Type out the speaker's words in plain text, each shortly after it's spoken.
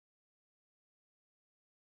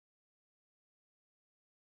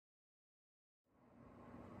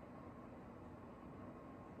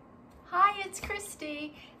Hi, it's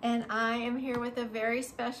Christy, and I am here with a very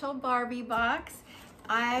special Barbie box.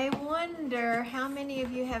 I wonder how many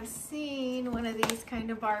of you have seen one of these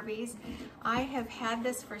kind of Barbies. I have had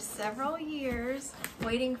this for several years,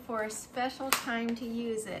 waiting for a special time to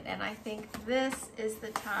use it, and I think this is the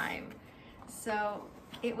time. So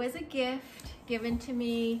it was a gift given to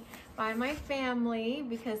me by my family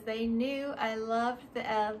because they knew I loved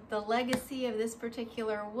the legacy of this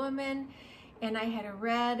particular woman, and I had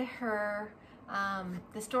read her,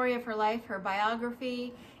 the story of her life, her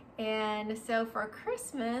biography, and so for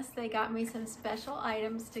Christmas they got me some special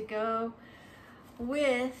items to go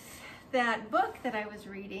with that book that I was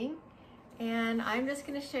reading, and I'm just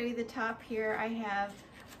going to show you the top here. I have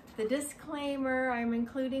the disclaimer. I'm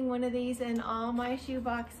including one of these in all my shoe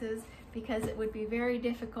boxes because it would be very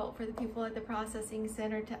difficult for the people at the processing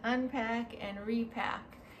center to unpack and repack.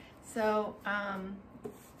 So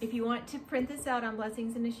if you want to print this out on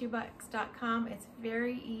blessingsinashoebox.com, it's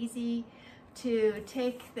very easy to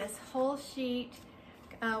take this whole sheet.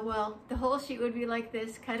 Well, the whole sheet would be like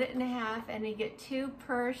this, cut it in half, and you get 2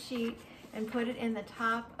 per sheet and put it in the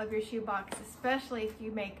top of your shoe box, especially if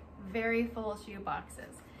you make very full shoe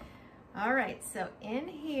boxes. All right, so in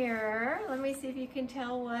here, let me see if you can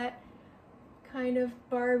tell what kind of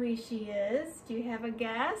Barbie she is. Do you have a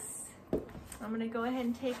guess? I'm gonna go ahead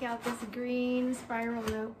and take out this green spiral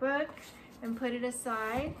notebook and put it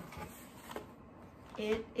aside.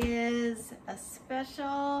 It is a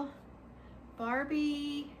special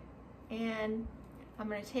Barbie, and I'm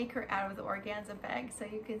gonna take her out of the organza bag so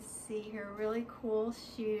you can see her really cool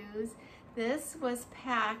shoes. This was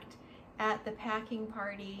packed at the packing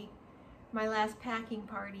party, my last packing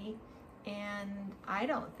party, and I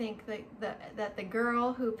don't think that the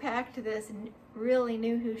girl who packed this really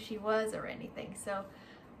knew who she was or anything. So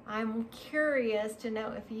I'm curious to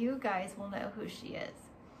know if you guys will know who she is.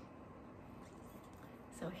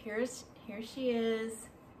 So here she is.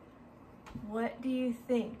 What do you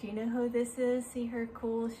think? Do you know who this is? See her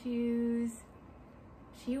cool shoes?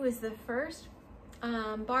 She was the first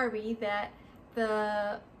Barbie that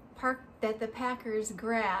the Packers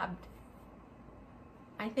grabbed.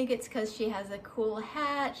 I think it's because she has a cool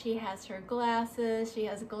hat, she has her glasses, she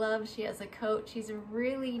has gloves, she has a coat. She's a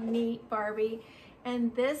really neat Barbie.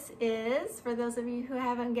 And this is, for those of you who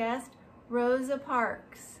haven't guessed, Rosa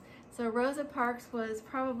Parks. So Rosa Parks was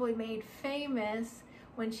probably made famous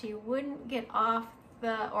when she wouldn't get off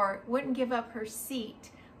or wouldn't give up her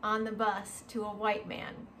seat on the bus to a white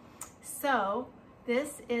man. So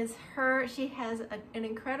this is her. She has an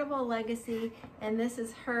incredible legacy, and this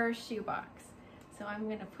is her shoebox. So I'm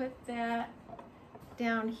going to put that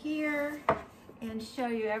down here and show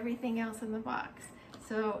you everything else in the box.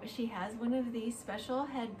 So she has one of these special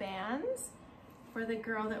headbands for the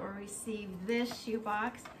girl that will receive this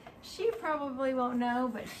shoebox. She probably won't know,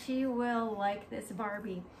 but she will like this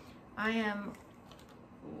Barbie. I've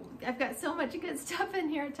got so much good stuff in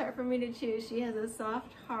here, it's hard for me to choose. She has a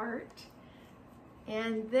soft heart.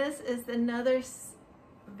 And this is another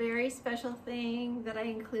very special thing that I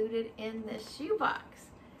included in this shoebox.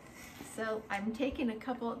 So I'm taking a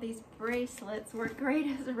couple of these bracelets, work great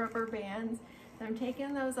as rubber bands. So I'm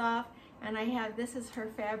taking those off, and I have, this is her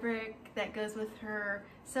fabric that goes with her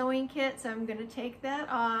sewing kit. So I'm gonna take that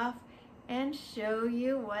off and show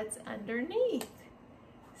you what's underneath.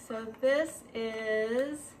 So this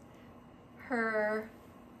is her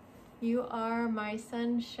 "You Are My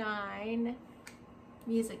Sunshine"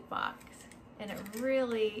 music box. And it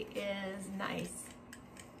really is nice.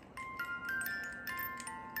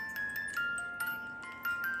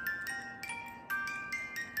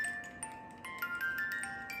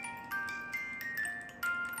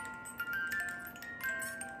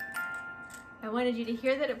 I wanted you to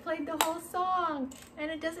hear that it played the whole song,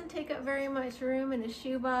 and it doesn't take up very much room in a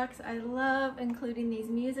shoebox. I love including these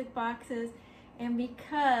music boxes, and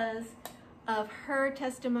because of her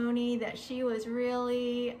testimony that she was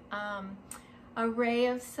really a ray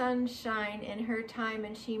of sunshine in her time,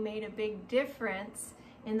 and she made a big difference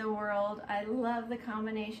in the world. I love the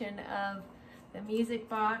combination of the music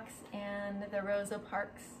box and the Rosa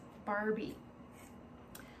Parks Barbie.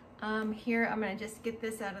 Here, I'm gonna just get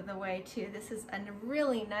this out of the way too. This is a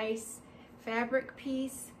really nice fabric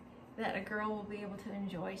piece that a girl will be able to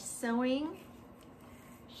enjoy sewing.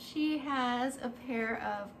 She has a pair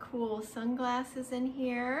of cool sunglasses in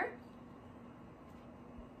here.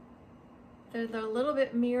 They're a little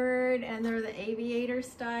bit mirrored, and they're the aviator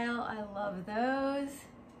style. I love those.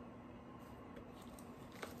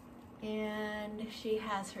 And she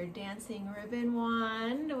has her dancing ribbon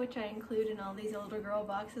wand, which I include in all these older girl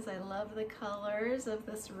boxes. I love the colors of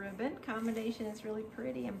this ribbon. Combination is really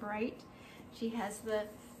pretty and bright. She has the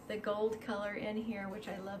gold color in here, which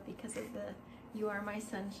I love because of the You Are My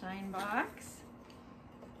Sunshine box.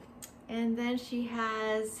 And then she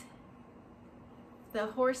has the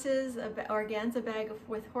horses, an organza bag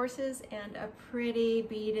with horses, and a pretty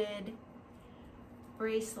beaded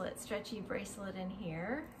bracelet, stretchy bracelet in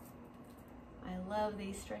here. I love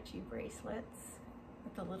these stretchy bracelets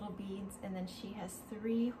with the little beads. And then she has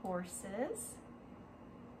 3 horses.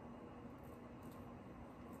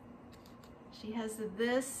 She has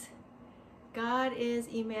this God is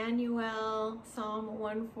Emmanuel Psalm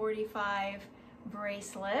 145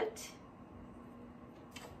 bracelet.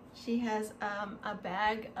 She has a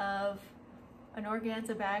bag of, an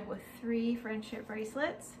organza bag with 3 friendship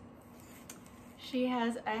bracelets. She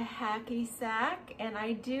has a hacky sack, and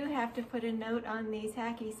I do have to put a note on these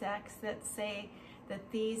hacky sacks that say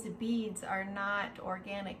that these beads are not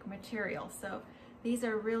organic material. So these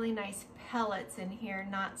are really nice pellets in here,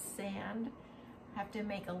 not sand. I have to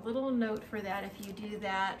make a little note for that if you do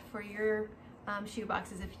that for your shoe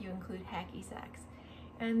boxes, if you include hacky sacks.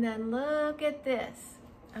 And then look at this.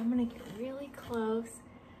 I'm gonna get really close.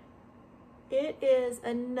 It is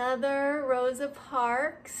another Rosa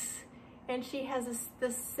Parks. And she has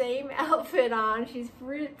the same outfit on. She's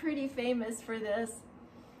pretty famous for this.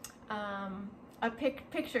 A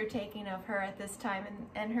picture taking of her at this time,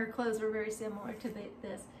 and her clothes were very similar to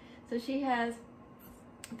this. So she has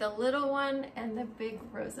the little one and the big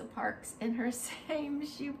Rosa Parks in her same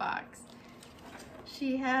shoebox.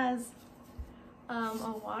 She has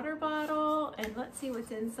a water bottle, and let's see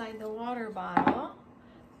what's inside the water bottle.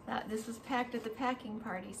 This was packed at the packing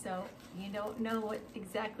party, so you don't know what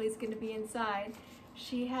exactly is going to be inside.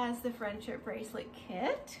 She has the friendship bracelet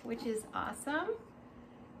kit, which is awesome.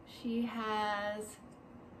 She has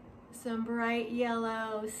some bright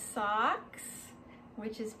yellow socks,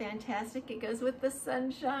 which is fantastic. It goes with the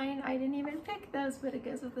sunshine. I didn't even pick those, but it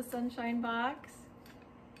goes with the sunshine box.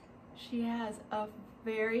 She has a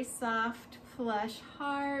very soft plush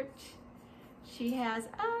heart. She has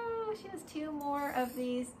 2 more of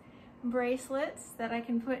these bracelets that I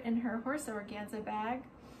can put in her horse organza bag.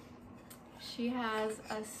 She has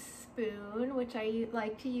a spoon, which I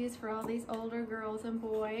like to use for all these older girls and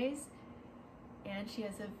boys. And she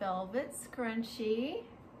has a velvet scrunchie.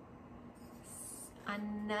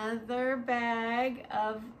 Another bag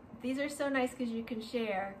of, these are so nice because you can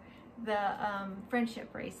share, the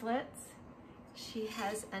friendship bracelets. She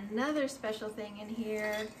has another special thing in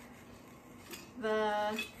here,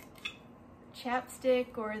 the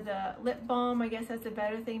chapstick or the lip balm, I guess that's a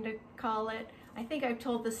better thing to call it. I think I've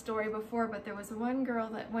told this story before, but there was one girl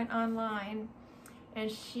that went online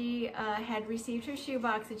and she had received her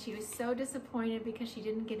shoebox and she was so disappointed because she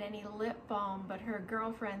didn't get any lip balm, but her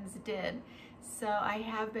girlfriends did. So I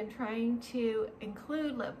have been trying to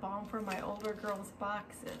include lip balm for my older girls'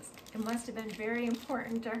 boxes. It must have been very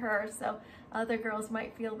important to her, so other girls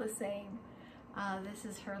might feel the same. This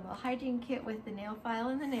is her little hygiene kit with the nail file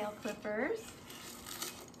and the nail clippers.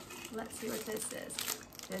 Let's see what this is.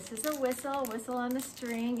 This is a whistle. Whistle on the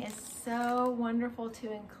string is so wonderful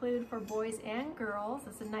to include for boys and girls.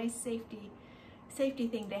 It's a nice safety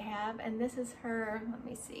thing to have. And this is her, let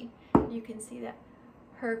me see, you can see that,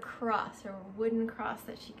 her cross, her wooden cross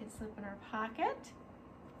that she can slip in her pocket.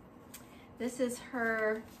 This is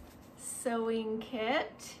her sewing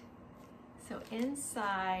kit. So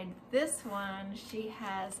inside this one, she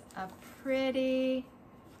has a pretty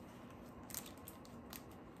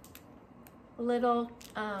little,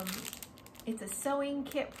 it's a sewing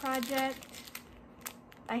kit project.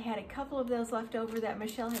 I had a couple of those left over that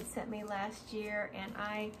Michelle had sent me last year, and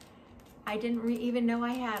I didn't even know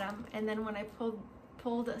I had them. And then when I pulled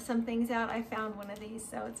some things out, I found one of these.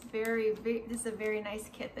 So it's this is a very nice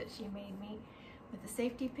kit that she made me with the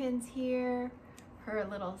safety pins here, her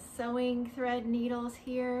little sewing thread needles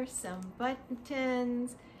here, some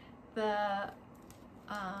buttons, the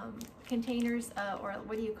containers, or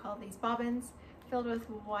what do you call these, bobbins filled with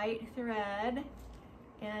white thread.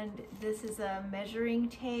 And this is a measuring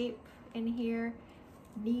tape in here,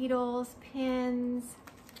 needles, pins,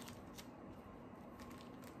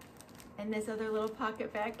 and this other little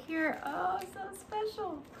pocket back here. Oh, so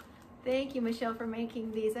special. Thank you, Michelle, for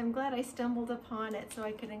making these. I'm glad I stumbled upon it so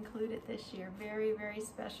I could include it this year. Very, very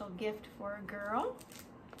special gift for a girl.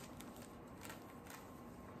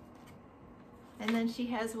 And then she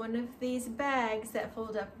has one of these bags that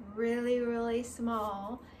fold up really, really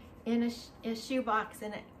small in a shoebox,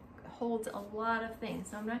 and it holds a lot of things.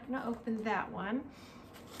 So I'm not going to open that one.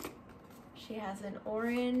 She has an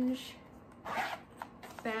orange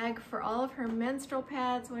bag for all of her menstrual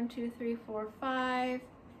pads, 1, 2, 3, 4, 5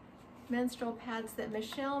 menstrual pads that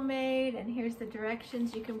Michelle made, and here's the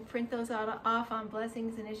directions. You can print those out off on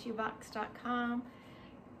blessingsinashoebox.com.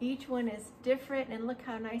 Each one is different, and look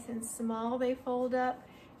how nice and small they fold up.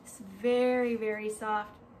 It's very, very soft.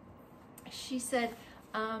 She said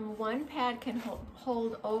one pad can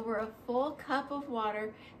hold over a full cup of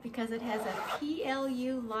water because it has a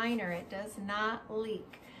PLU liner. It does not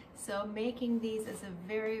leak. So making these is a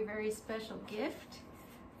very, very special gift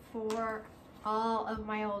for all of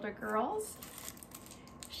my older girls.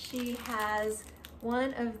 She has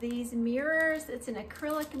one of these mirrors. It's an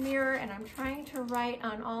acrylic mirror, and I'm trying to write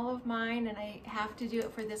on all of mine, and I have to do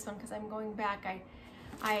it for this one because I'm going back.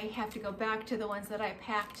 I have to go back to the ones that I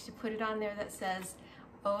packed to put it on there that says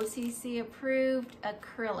OCC approved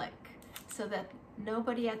acrylic, so that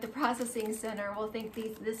nobody at the processing center will think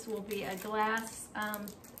this will be a glass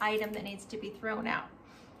item that needs to be thrown out.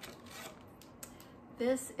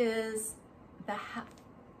 This is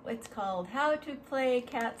it's called How to Play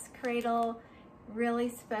Cat's Cradle. Really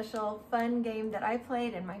special, fun game that I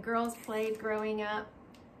played and my girls played growing up.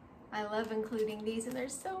 I love including these, and they're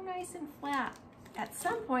so nice and flat. At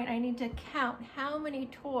some point, I need to count how many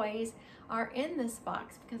toys are in this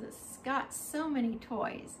box because it's got so many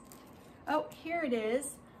toys. Oh, here it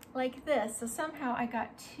is, like this. So somehow I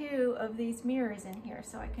got 2 of these mirrors in here,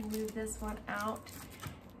 so I can move this one out,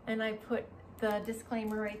 and I put the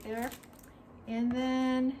disclaimer right there. And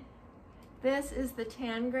then this is the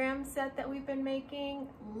tangram set that we've been making.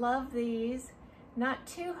 Love these. Not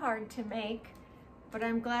too hard to make, but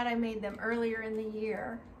I'm glad I made them earlier in the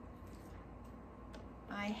year.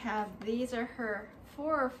 These are her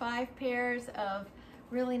 4 or 5 pairs of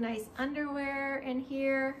really nice underwear in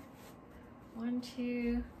here. 1,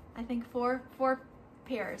 2, I think 4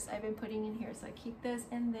 pairs I've been putting in here. So I keep those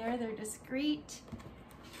in there, they're discreet.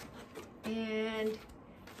 And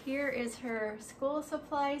here is her school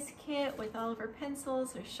supplies kit with all of her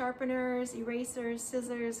pencils, her sharpeners, erasers,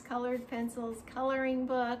 scissors, colored pencils, coloring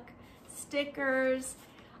book, stickers.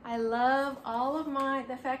 I love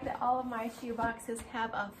the fact that all of my shoe boxes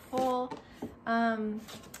have a full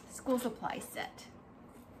school supply set.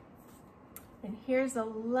 And here's a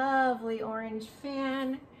lovely orange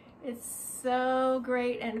fan. It's so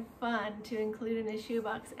great and fun to include in a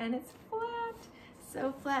shoebox, and it's flat,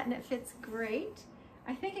 so flat, and it fits great.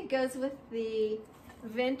 I think it goes with the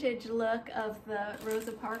vintage look of the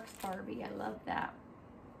Rosa Parks Barbie. I love that.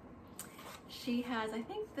 She has, I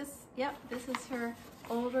think this is her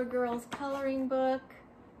older girls coloring book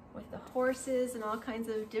with the horses and all kinds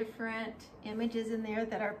of different images in there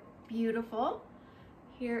that are beautiful.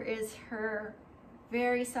 Here is her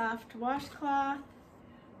very soft washcloth,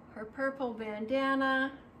 her purple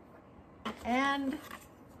bandana, and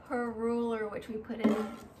her ruler, which we put in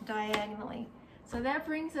diagonally. So that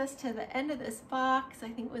brings us to the end of this box. I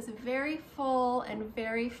think it was very full and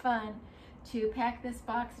very fun to pack this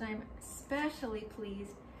box, and I'm especially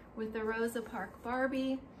pleased with the Rosa Park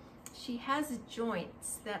Barbie. She has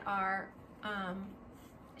joints that are,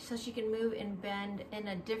 so she can move and bend in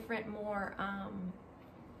a different,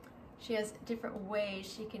 she has different ways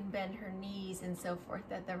she can bend her knees and so forth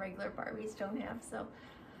that the regular Barbies don't have. So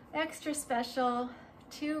extra special,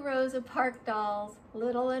 2 Rosa Park dolls,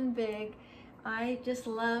 little and big. I just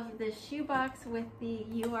love the shoebox with the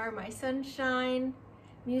You Are My Sunshine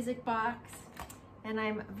music box, and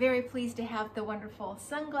I'm very pleased to have the wonderful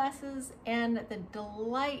sunglasses and the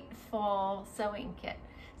delightful sewing kit.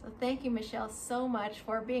 So thank you, Michelle, so much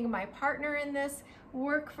for being my partner in this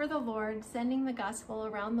work for the Lord, sending the gospel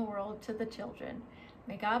around the world to the children.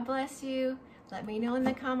 May God bless you. Let me know in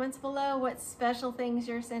the comments below what special things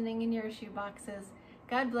you're sending in your shoe boxes.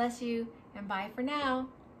 God bless you, and bye for now.